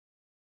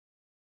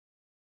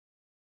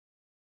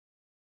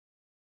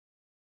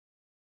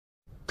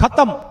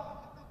खत्म,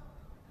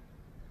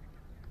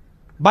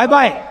 bye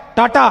bye,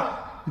 Tata,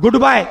 good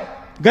bye,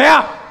 गया।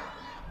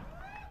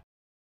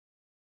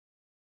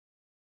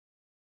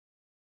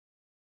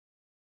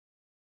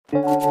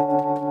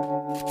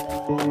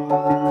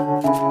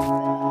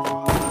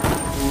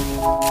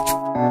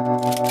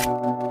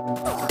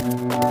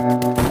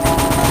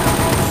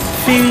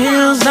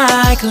 Feels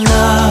like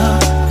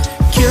love.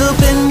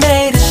 Cupid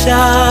made a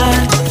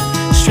shot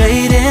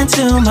straight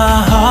into my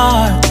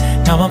heart.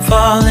 Now I'm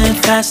falling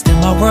fast and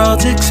my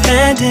world's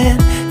expanding.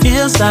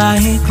 Feels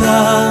like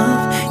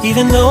love.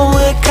 Even though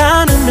we're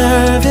kinda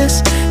nervous,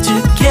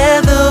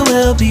 together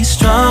we'll be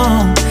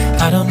strong.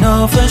 I don't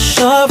know for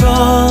sure,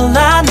 all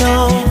I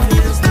know.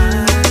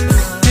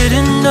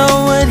 Didn't know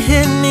what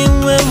hit me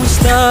when we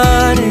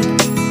started.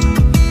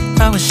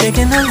 I was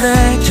shaking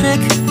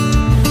electric,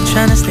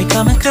 trying to stay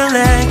calm and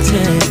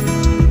collected.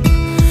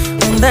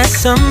 On that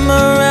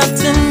summer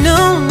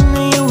afternoon,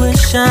 you were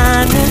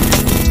shining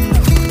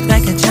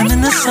like a gem in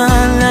the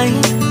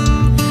sunlight.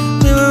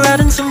 We were out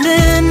until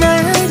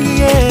midnight,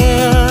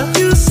 yeah.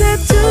 You said,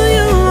 do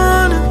you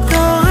wanna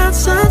go out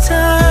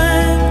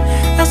sometime?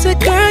 I said,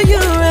 girl,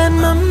 you read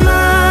my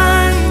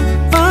mind.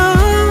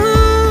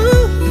 Oh,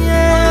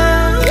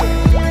 yeah.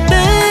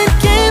 Then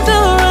came the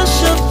rush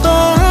of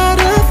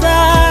butterflies,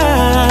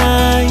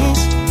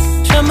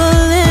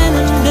 trembling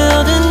and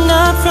building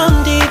up from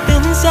deep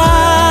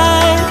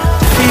inside.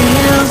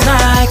 Feels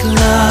like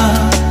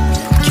love.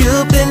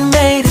 Cupid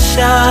made a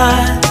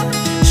shot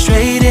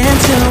straight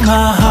into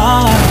my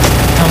heart.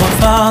 Now I'm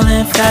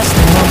falling fast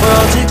and my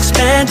world's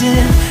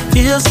expanding.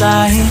 Feels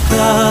like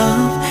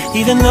love.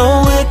 Even though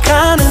we're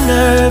kinda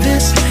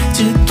nervous,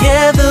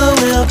 together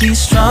we'll be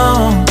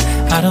strong.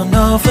 I don't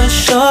know for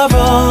sure,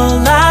 all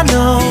I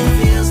know.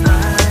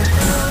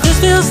 This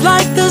feels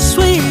like the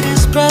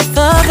sweetest breath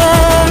of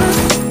air.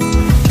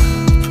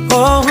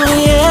 Oh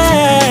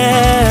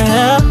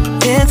yeah,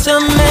 it's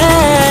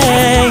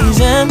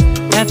amazing.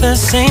 At the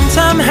same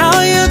time, how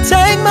you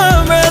take my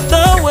breath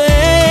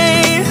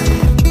away.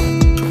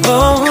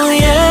 Oh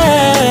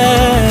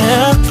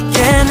yeah,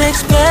 can't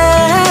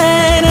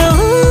explain.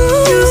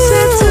 Ooh. You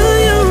said, do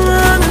you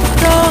wanna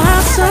go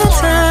out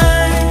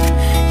sometime?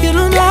 You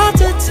don't have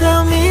to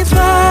tell me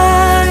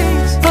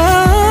twice.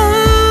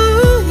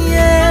 Oh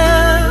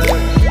yeah.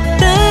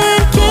 Then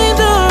came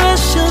the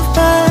rush of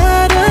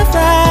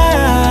butterflies,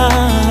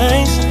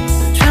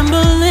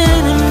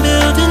 trembling and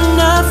building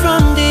up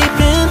from deep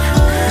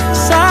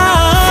inside.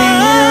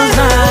 Feels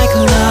like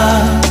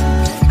love.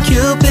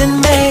 Cupid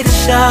made a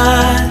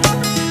shot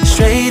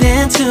straight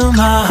into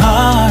my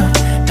heart.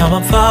 Now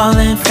I'm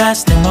falling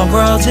fast and my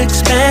world's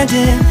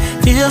expanding.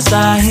 Feels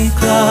like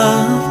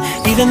love.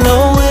 Even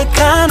though we're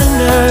kinda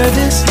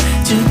nervous,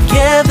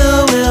 together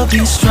we'll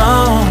be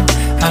strong.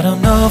 I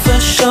don't know for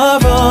sure,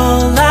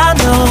 all I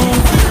know.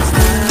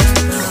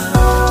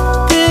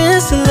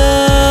 This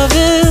love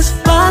is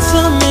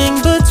blossoming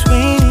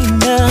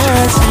between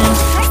us in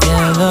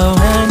yellow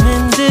and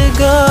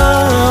indigo.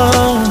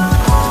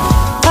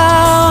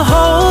 I'll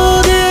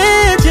hold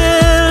it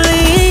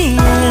gently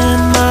in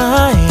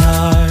my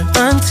heart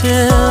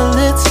until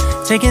it's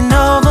taking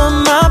over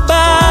my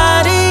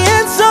body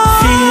and soul.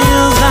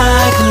 Feels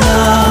like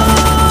love.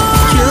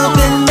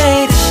 Cupid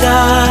made a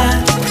shot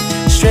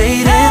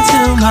straight into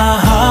my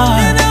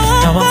heart.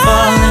 Now I'm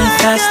falling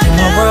fast and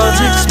my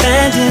world's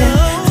expanding.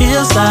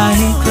 Feels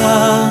like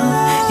love.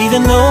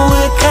 Even though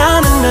we're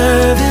kinda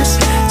nervous,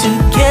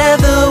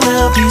 together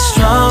we'll be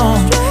strong.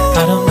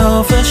 I don't know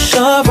for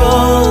sure,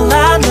 all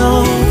I know.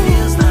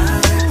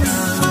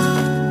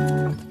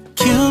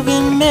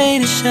 Cupid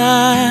made a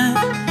shot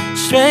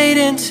straight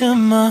into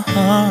my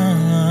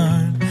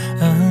heart.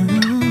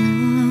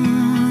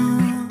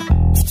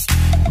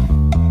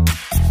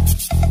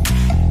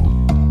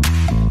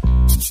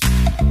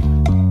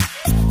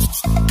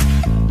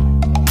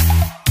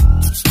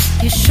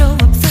 You show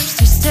up first,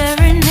 you're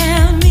staring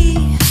at me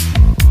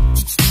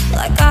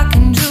like I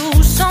can do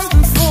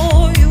something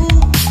for you.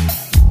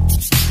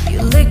 You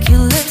lick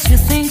your lips, you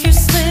think you're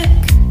slick.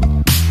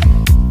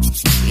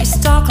 You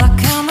stalk like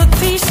I'm a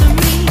piece of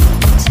meat.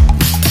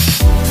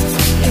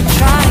 You're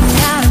trying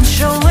out and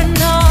showing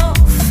off.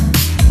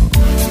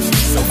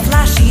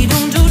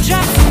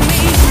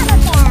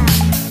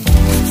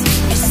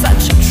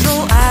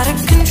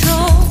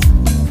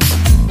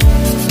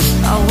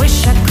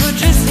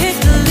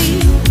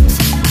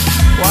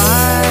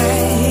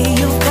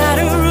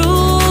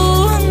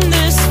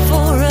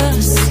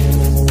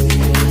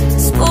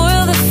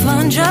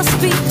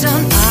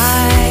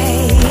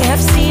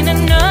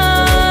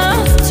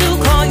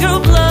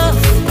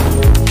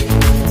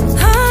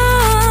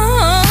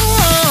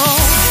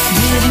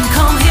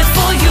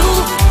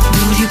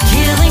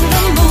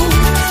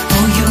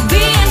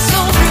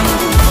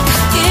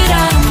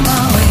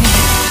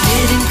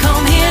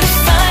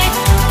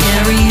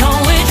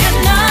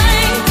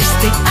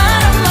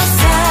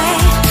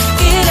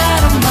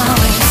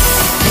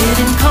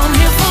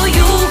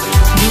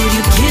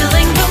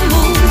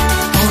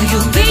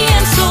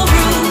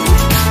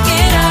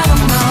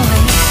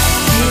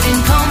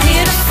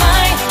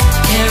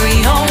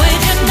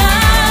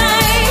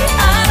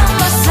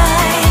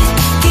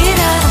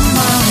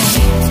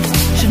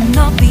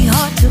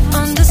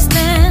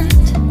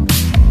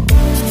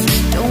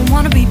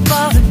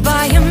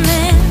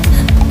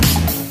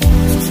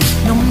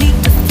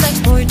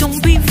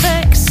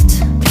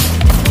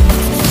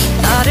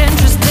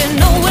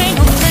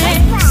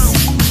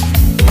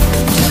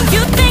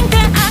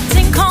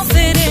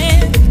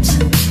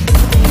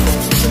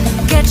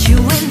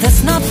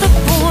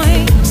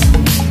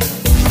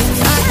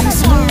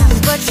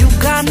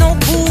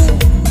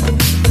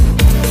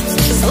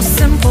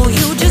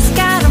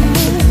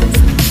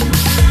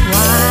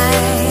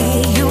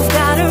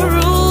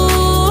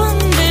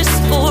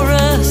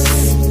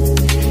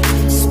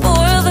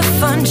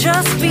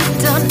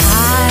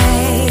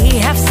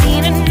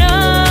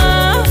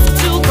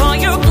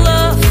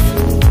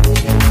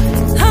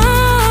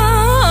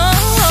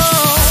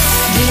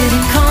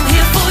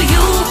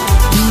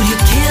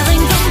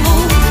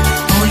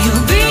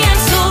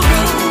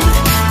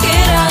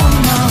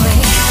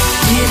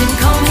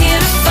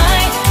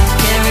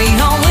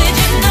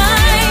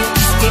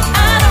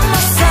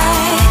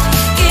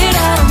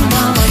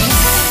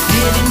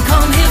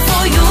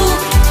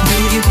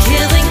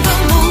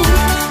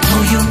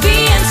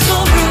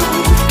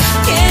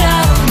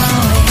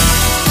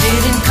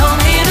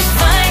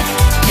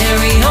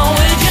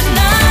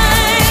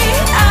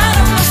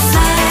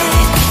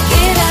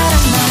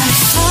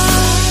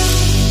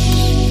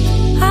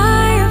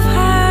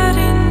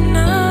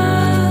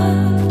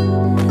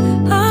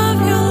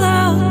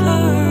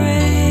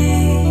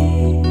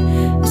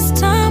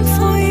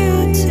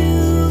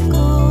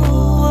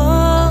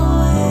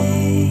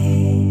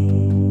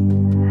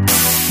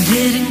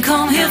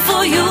 come here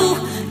for you.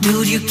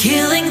 Dude, you're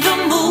killing the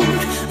mood.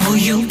 Oh,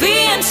 you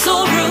being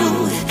so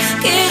rude.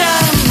 Get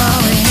out of my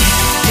way.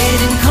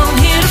 Didn't come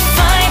here to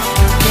fight.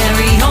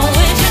 Carry on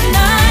with your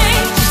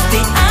night. Just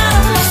stay out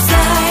of my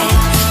sight.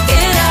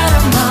 Get out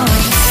of my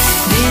way.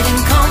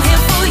 Didn't come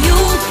here for you.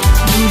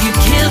 Dude,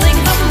 you're killing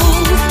the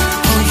mood.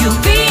 Oh, you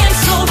being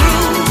so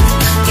rude.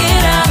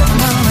 Get out of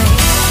my way.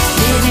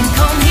 Didn't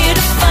come here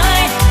to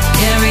fight.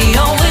 Carry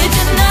on with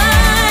your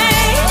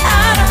night.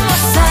 Out of my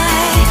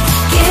sight.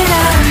 Get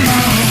out of my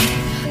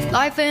way.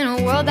 Life in a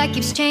world that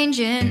keeps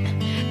changing.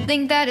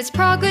 Think that it's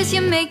progress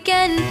you're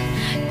making.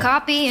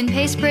 Copy and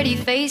paste pretty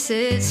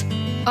faces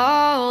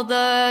all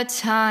the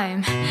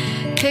time.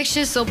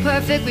 Pictures so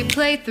perfect we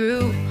play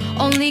through,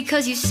 only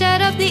cause you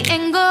set up the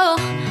angle.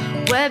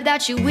 Web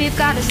that you weave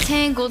got us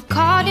tangled,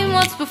 caught in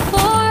what's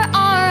before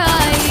our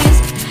eyes.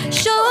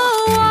 Show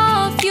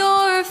off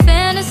your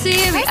fantasy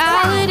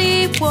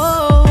reality.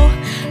 Whoa,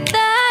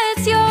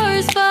 that's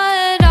yours,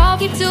 but I'll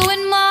keep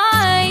doing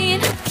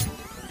mine.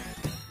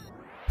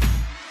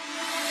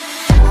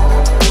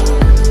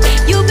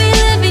 You'll be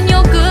living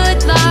your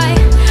good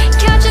life.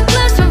 Catch a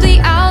glimpse from the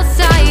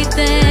outside,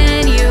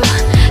 then you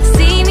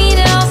see me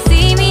now,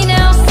 see me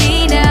now,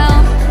 see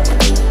now.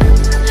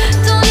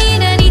 Don't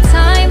need any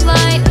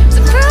timeline to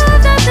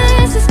prove that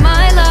this is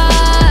my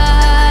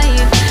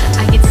life.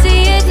 I can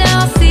see it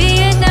now,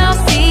 see it now,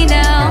 see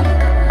now.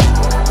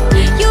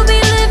 You'll be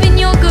living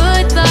your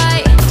good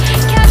life.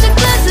 Catch a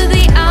glimpse of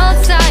the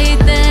outside,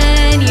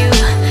 then you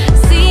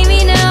see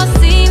me now,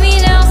 see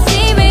me now,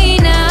 see me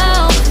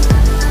now.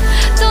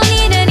 Don't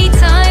need any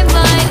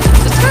timeline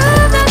to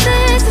prove that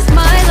this is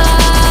my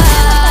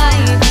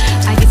life.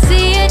 I can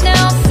see it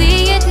now,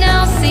 see it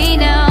now, see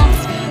now.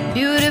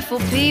 Beautiful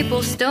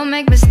people still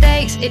make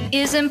mistakes. It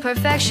isn't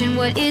perfection,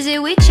 what is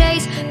it we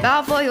chase?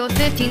 Bow for your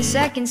 15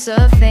 seconds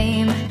of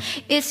fame.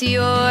 It's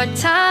your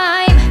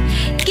time.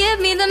 Give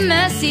me the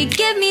messy,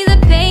 give me the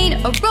pain.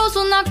 A rose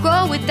will not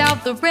grow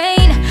without the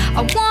rain.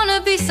 I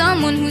wanna be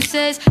someone who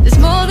says there's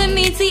more than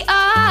meets the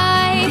eye.